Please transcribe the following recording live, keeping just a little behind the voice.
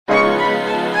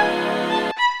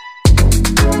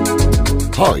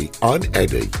Hi, I'm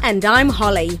Eddie. And I'm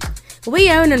Holly.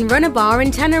 We own and run a bar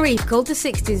in Tenerife called the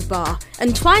 60s Bar,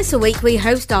 and twice a week we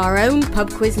host our own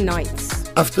pub quiz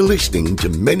nights. After listening to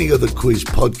many other quiz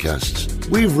podcasts,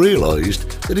 we've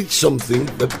realised that it's something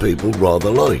that people rather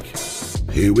like.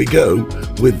 Here we go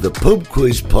with the Pub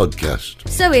Quiz Podcast.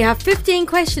 So we have 15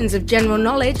 questions of general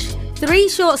knowledge, 3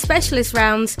 short specialist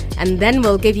rounds, and then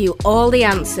we'll give you all the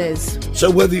answers.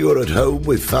 So whether you're at home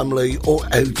with family or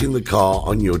out in the car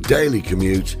on your daily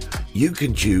commute, you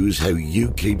can choose how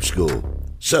you keep score.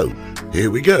 So,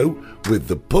 here we go with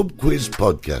the Pub Quiz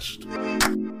Podcast.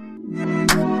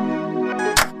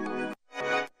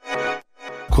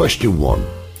 Question 1.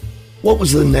 What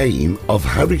was the name of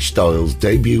Harry Styles'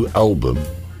 debut album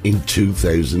in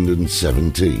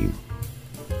 2017?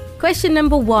 Question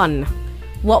number 1.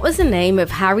 What was the name of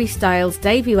Harry Styles'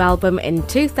 debut album in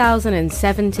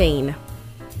 2017?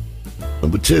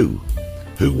 Number 2.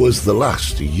 Who was the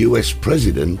last US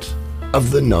president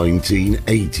of the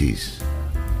 1980s?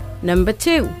 Number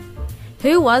 2.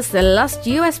 Who was the last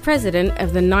US president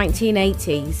of the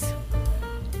 1980s?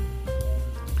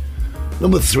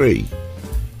 Number 3.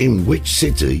 In which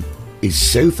city is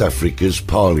South Africa's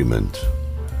parliament?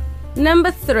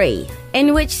 Number 3.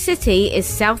 In which city is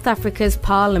South Africa's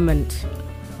parliament?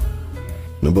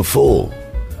 Number 4.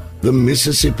 The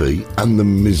Mississippi and the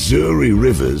Missouri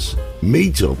rivers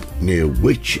meet up near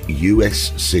which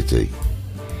US city?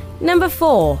 Number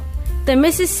 4. The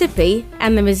Mississippi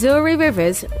and the Missouri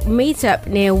rivers meet up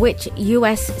near which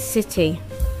US city?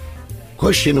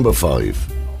 Question number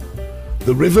 5.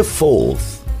 The River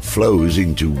Forth flows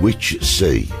into which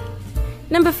sea?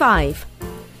 Number 5.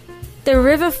 The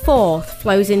River Forth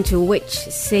flows into which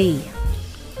sea?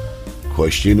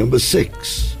 Question number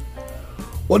 6.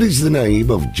 What is the name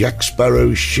of Jack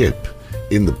Sparrow's ship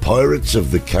in the Pirates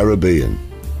of the Caribbean?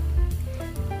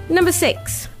 Number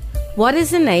 6. What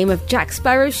is the name of Jack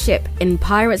Sparrow's ship in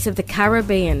Pirates of the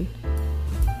Caribbean?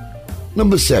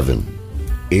 Number 7.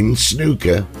 In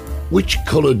snooker, which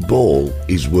coloured ball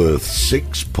is worth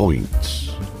 6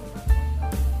 points?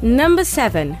 Number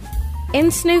 7. In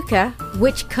snooker,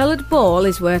 which coloured ball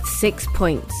is worth 6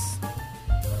 points?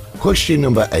 Question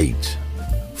number 8.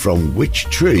 From which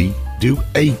tree do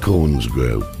acorns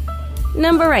grow?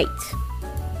 Number 8.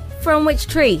 From which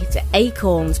tree do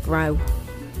acorns grow?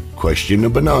 Question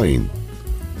number 9.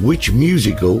 Which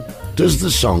musical does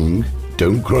the song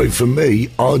Don't Cry For Me,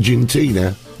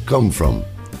 Argentina come from?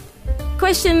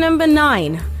 Question number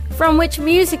 9. From which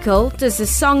musical does the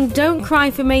song Don't Cry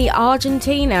For Me,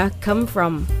 Argentina come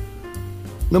from?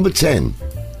 Number 10.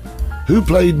 Who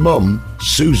played Mum,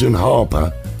 Susan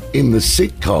Harper, in the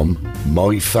sitcom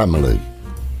My Family?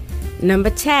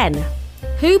 Number 10.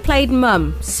 Who played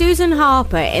Mum, Susan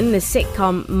Harper, in the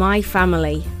sitcom My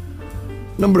Family?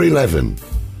 Number 11.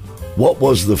 What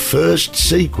was the first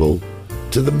sequel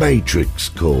to The Matrix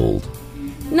called?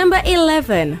 Number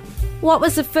 11. What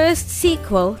was the first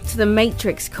sequel to The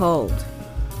Matrix called?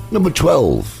 Number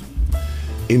 12.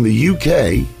 In the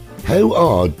UK, how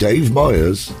are Dave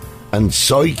Myers and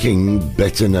Cy King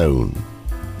better known?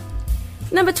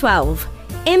 Number 12.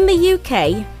 In the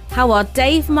UK, how are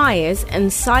Dave Myers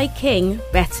and Cy King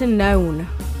better known?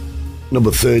 Number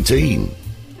 13.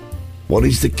 What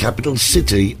is the capital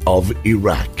city of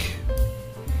Iraq?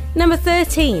 Number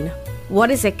 13.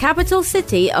 What is the capital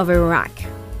city of Iraq?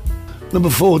 Number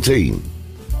 14.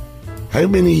 How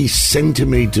many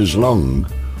centimetres long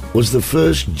was the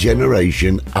first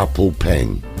generation Apple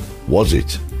pen? Was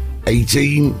it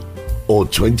 18 or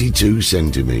 22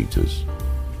 centimetres?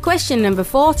 Question number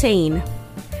 14.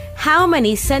 How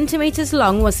many centimetres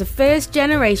long was the first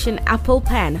generation Apple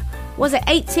pen? Was it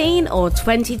 18 or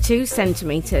 22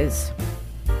 centimetres?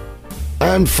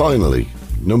 And finally,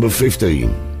 number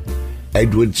 15.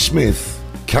 Edward Smith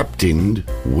captained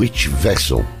which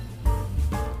vessel?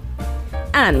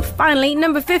 And finally,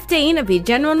 number 15 of your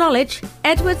general knowledge,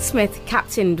 Edward Smith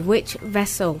captained which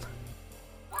vessel?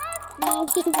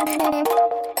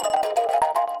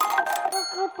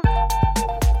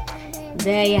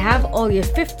 There you have all your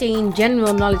 15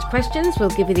 general knowledge questions.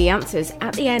 We'll give you the answers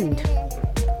at the end.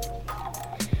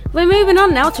 We're moving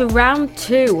on now to round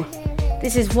 2.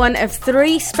 This is one of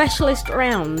 3 specialist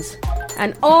rounds,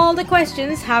 and all the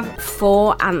questions have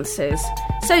 4 answers.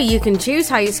 So you can choose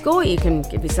how you score. You can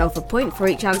give yourself a point for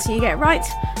each answer you get right,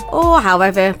 or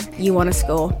however you want to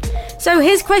score. So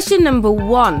here's question number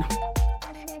 1.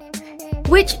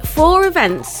 Which 4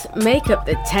 events make up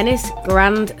the Tennis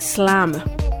Grand Slam?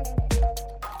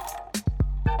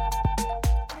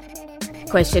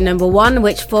 Question number 1.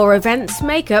 Which 4 events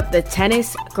make up the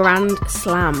Tennis Grand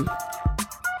Slam?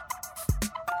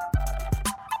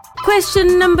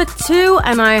 Question number 2,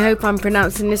 and I hope I'm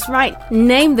pronouncing this right.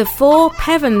 Name the 4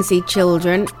 Pevensey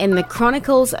children in the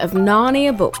Chronicles of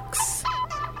Narnia books.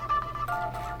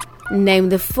 Name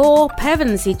the 4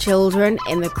 Pevensey children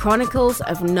in the Chronicles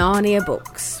of Narnia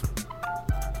books.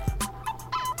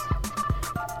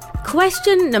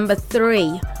 Question number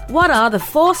 3. What are the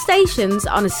 4 stations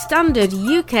on a standard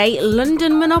UK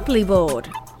London Monopoly board?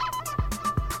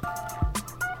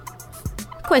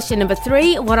 Question number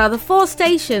 3. What are the 4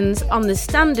 stations on the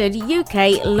standard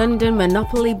UK London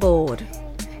Monopoly board?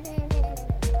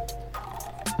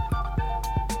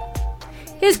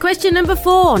 Here's question number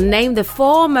 4. Name the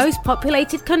 4 most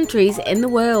populated countries in the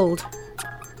world.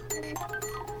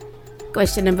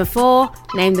 Question number 4.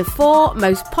 Name the 4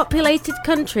 most populated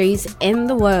countries in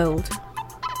the world.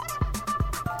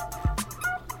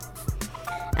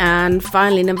 And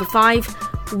finally, number 5.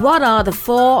 What are the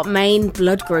 4 main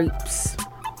blood groups?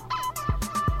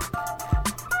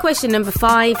 Question number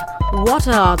 5. What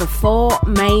are the 4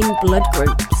 main blood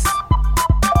groups?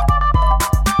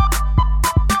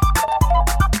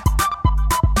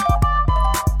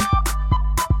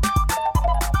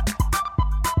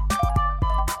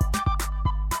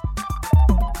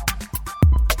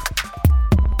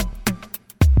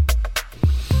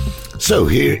 So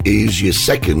here is your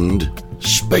second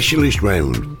specialist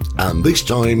round, and this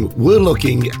time we're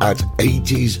looking at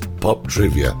 80s pop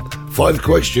trivia. 5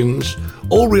 questions,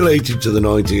 all related to the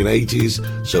 1980s.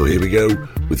 So here we go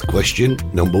with question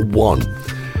number 1.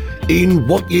 In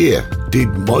what year did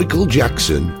Michael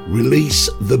Jackson release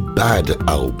the Bad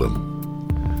album?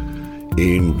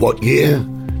 In what year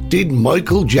did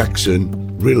Michael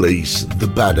Jackson release the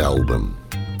Bad album?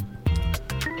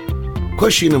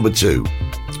 Question number 2.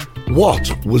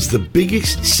 What was the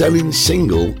biggest selling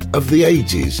single of the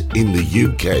 80s in the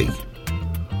UK?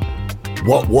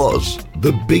 What was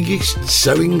the biggest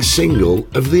selling single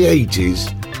of the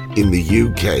 80s in the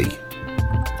UK?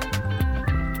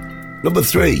 Number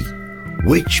 3.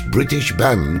 Which British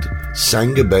band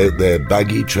sang about their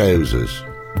baggy trousers?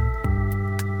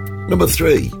 Number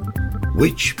 3.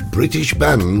 Which British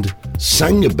band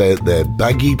sang about their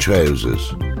baggy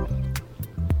trousers?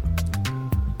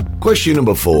 Question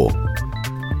number 4.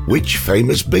 Which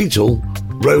famous Beatle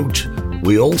wrote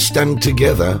We All Stand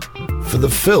Together for the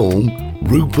film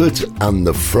Rupert and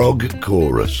the Frog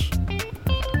Chorus?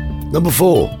 Number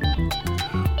 4.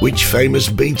 Which famous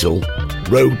Beatle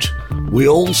wrote We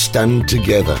All Stand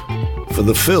Together for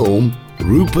the film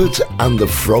Rupert and the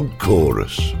Frog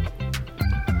Chorus?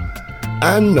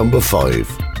 And number 5.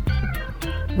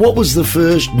 What was the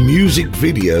first music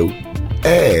video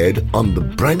aired on the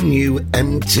brand new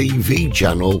MTV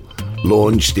channel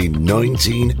launched in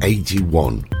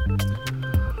 1981?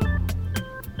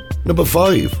 Number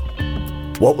 5.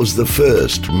 What was the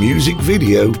first music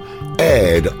video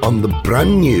aired on the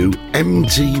brand new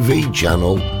MTV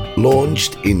channel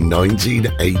launched in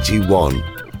 1981?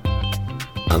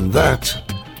 And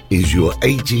that is your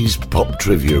 80s pop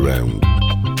trivia round.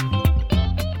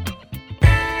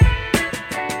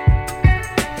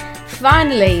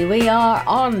 Finally, we are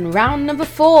on round number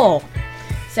 4.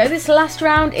 So this last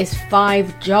round is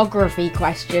 5 geography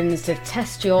questions to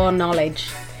test your knowledge.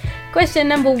 Question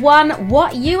number 1.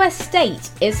 What US state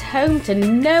is home to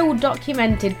no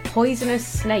documented poisonous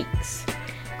snakes?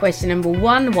 Question number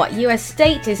 1. What US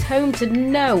state is home to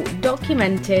no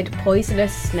documented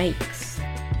poisonous snakes?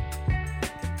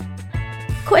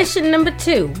 Question number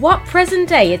 2. What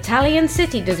present-day Italian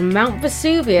city does Mount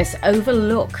Vesuvius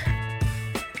overlook?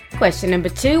 Question number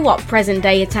 2. What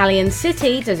present-day Italian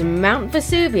city does Mount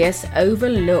Vesuvius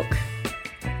overlook?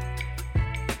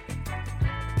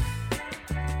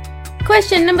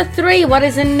 Question number 3. What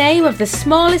is the name of the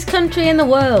smallest country in the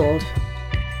world?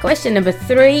 Question number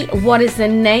 3. What is the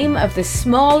name of the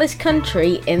smallest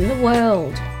country in the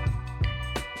world?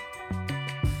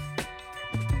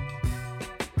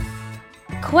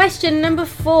 Question number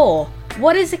 4.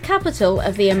 What is the capital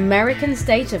of the American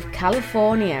state of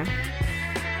California?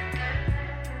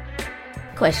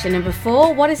 Question number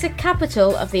 4. What is the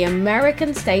capital of the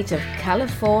American state of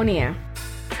California?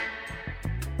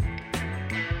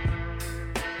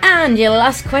 And your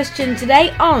last question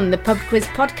today on the Pub Quiz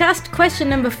podcast. Question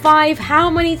number 5. How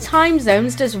many time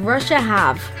zones does Russia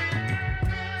have?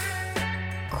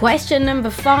 Question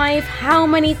number 5. How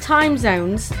many time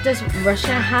zones does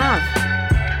Russia have?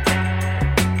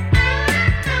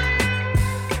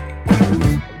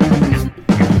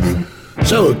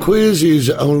 So a quiz is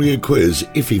only a quiz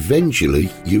if eventually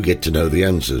you get to know the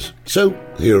answers. So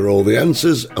here are all the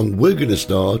answers, and we're going to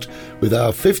start with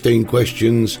our 15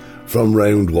 questions from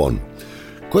round 1.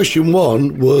 Question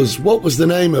 1 was, what was the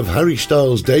name of Harry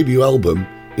Styles' debut album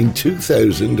in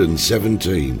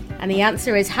 2017? And the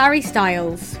answer is Harry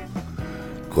Styles.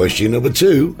 Question number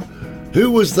 2.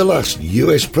 Who was the last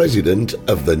US president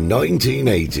of the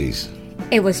 1980s?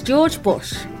 It was George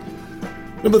Bush.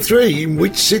 Number 3. In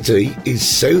which city is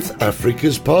South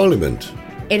Africa's parliament?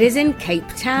 It is in Cape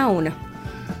Town.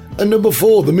 And number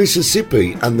 4. The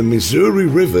Mississippi and the Missouri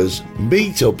rivers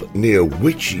meet up near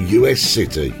which US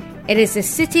city? It is the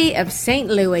city of St.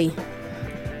 Louis.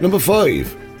 Number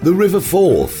 5. The River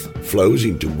Forth flows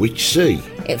into which sea?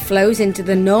 It flows into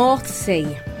the North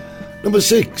Sea. Number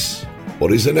 6.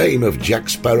 What is the name of Jack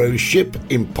Sparrow's ship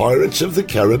in Pirates of the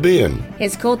Caribbean?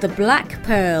 It's called the Black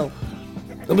Pearl.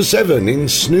 Number 7. In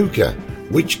snooker,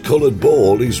 which coloured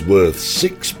ball is worth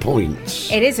 6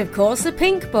 points? It is, of course, the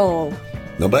pink ball.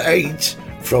 Number 8.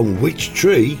 From which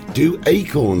tree do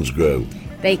acorns grow?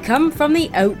 They come from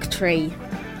the oak tree.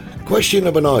 Question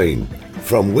number 9.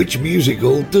 From which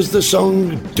musical does the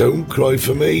song Don't Cry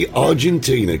For Me,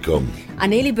 Argentina come? I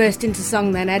nearly burst into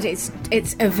song then, Ed. It's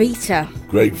Evita.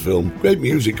 Great film, great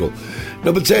musical.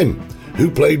 Number 10.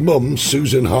 Who played Mum,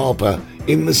 Susan Harper,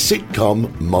 in the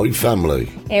sitcom My Family?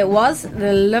 It was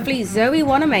the lovely Zoe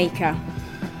Wanamaker.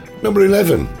 Number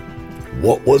 11.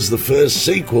 What was the first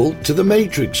sequel to The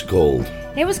Matrix called?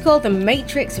 It was called The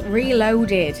Matrix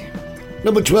Reloaded.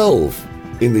 Number 12.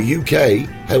 In the UK,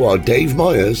 how are Dave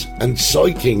Myers and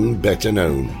Cy King better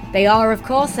known? They are, of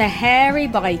course, the Hairy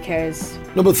Bikers.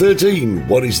 Number 13.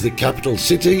 What is the capital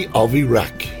city of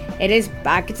Iraq? It is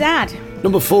Baghdad.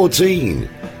 Number 14.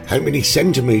 How many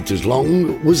centimetres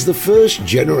long was the first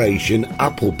generation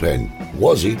Apple Pen?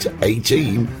 Was it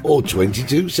 18 or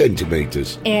 22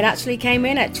 centimetres? It actually came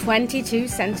in at 22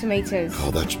 centimetres.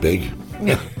 Oh, that's big.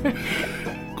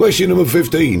 Question number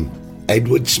 15.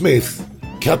 Edward Smith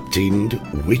captained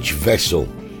which vessel?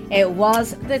 It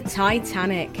was the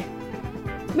Titanic.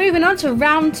 Moving on to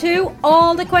round 2,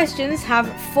 all the questions have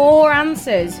 4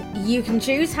 answers. You can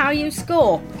choose how you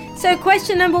score. So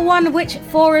question number 1, which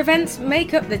 4 events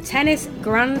make up the tennis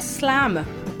Grand Slam?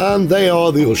 And they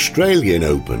are the Australian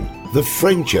Open, the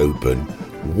French Open,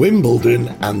 Wimbledon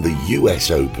and the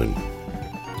US Open.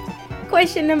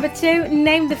 Question number 2,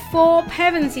 name the 4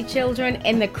 Pevensey children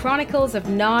in the Chronicles of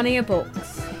Narnia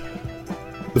books.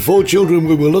 The 4 children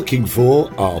we were looking for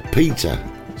are Peter,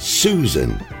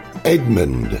 Susan,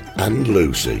 Edmund and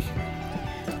Lucy.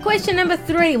 Question number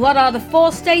 3, what are the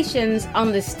 4 stations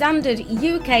on the standard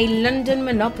UK London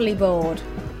Monopoly board?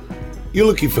 You're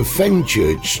looking for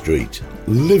Fenchurch Street,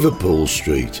 Liverpool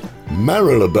Street,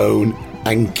 Marylebone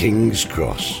and King's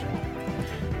Cross.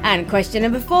 And question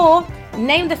number 4,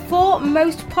 name the 4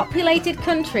 most populated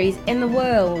countries in the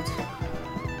world.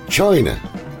 China,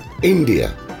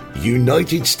 India,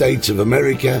 United States of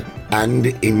America and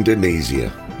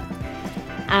Indonesia.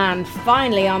 And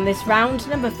finally on this round,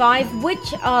 number 5,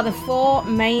 which are the 4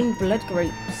 main blood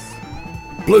groups?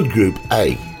 Blood group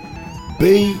A,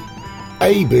 B,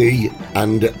 AB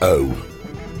and O.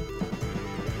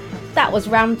 That was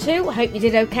round 2. Hope you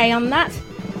did okay on that.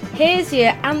 Here's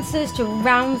your answers to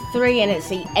round 3, and it's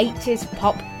the 80s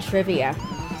pop trivia.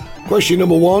 Question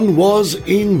number 1 was,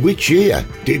 in which year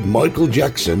did Michael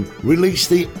Jackson release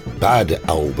the Bad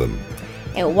album?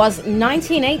 It was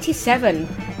 1987.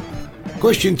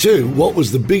 Question 2, what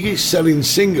was the biggest selling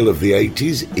single of the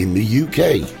 80s in the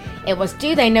UK? It was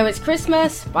Do They Know It's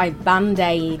Christmas by Band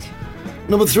Aid.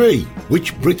 Number 3,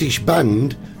 which British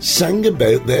band sang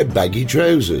about their baggy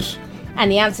trousers?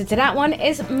 And the answer to that one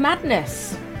is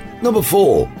Madness. Number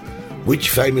 4,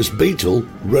 which famous Beatle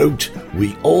wrote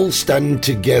We All Stand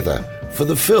Together for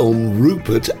the film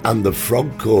Rupert and the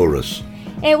Frog Chorus?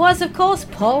 It was, of course,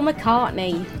 Paul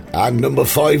McCartney. And number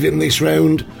 5 in this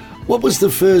round, what was the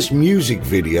first music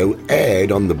video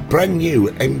aired on the brand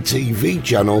new MTV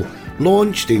channel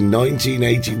launched in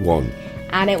 1981?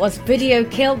 And it was Video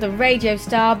Killed the Radio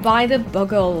Star by the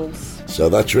Buggles. So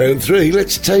that's round 3.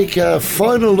 Let's take our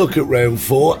final look at round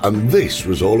 4, and this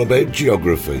was all about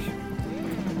geography.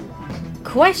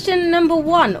 Question number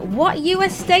 1. What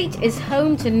US state is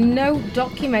home to no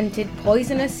documented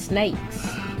poisonous snakes?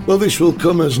 Well, this will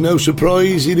come as no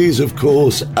surprise. It is, of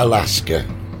course, Alaska.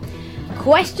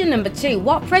 Question number 2.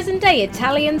 What present-day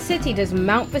Italian city does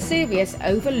Mount Vesuvius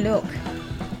overlook?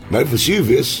 Mount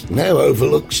Vesuvius now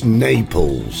overlooks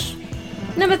Naples.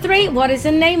 Number 3. What is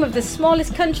the name of the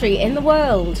smallest country in the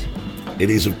world? It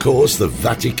is, of course, the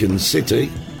Vatican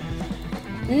City.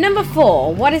 Number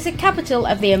 4. What is the capital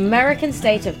of the American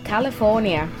state of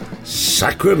California?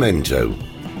 Sacramento.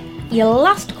 Your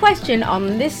last question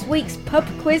on this week's Pub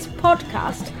Quiz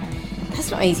podcast.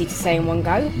 That's not easy to say in one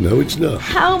go. No, it's not.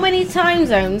 How many time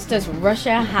zones does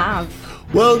Russia have?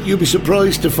 Well, you'll be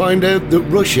surprised to find out that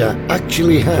Russia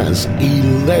actually has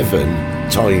 11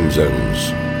 time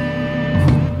zones.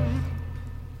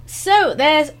 So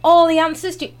there's all the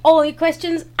answers to all your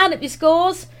questions. Add up your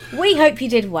scores. We hope you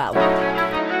did well.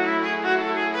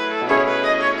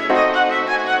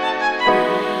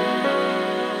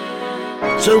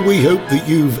 So we hope that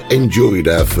you've enjoyed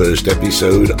our first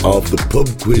episode of the Pub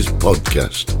Quiz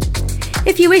Podcast.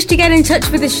 If you wish to get in touch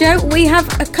with the show, we have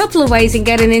a couple of ways in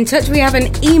getting in touch. We have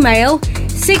an email,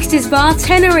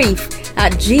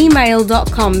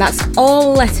 60sbartenerife@gmail.com. That's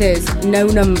all letters, no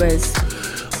numbers.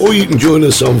 Or you can join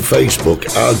us on Facebook.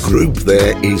 Our group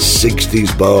there is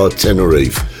 60s Bar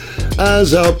Tenerife.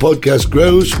 As our podcast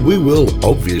grows, we will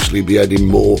obviously be adding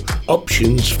more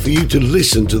options for you to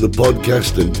listen to the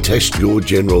podcast and test your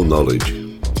general knowledge.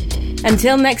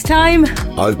 Until next time,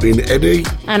 I've been Eddie.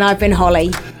 And I've been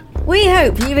Holly. We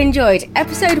hope you've enjoyed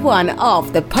episode 1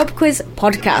 of the Pub Quiz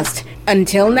Podcast.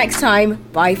 Until next time,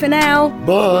 bye for now.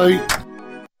 Bye.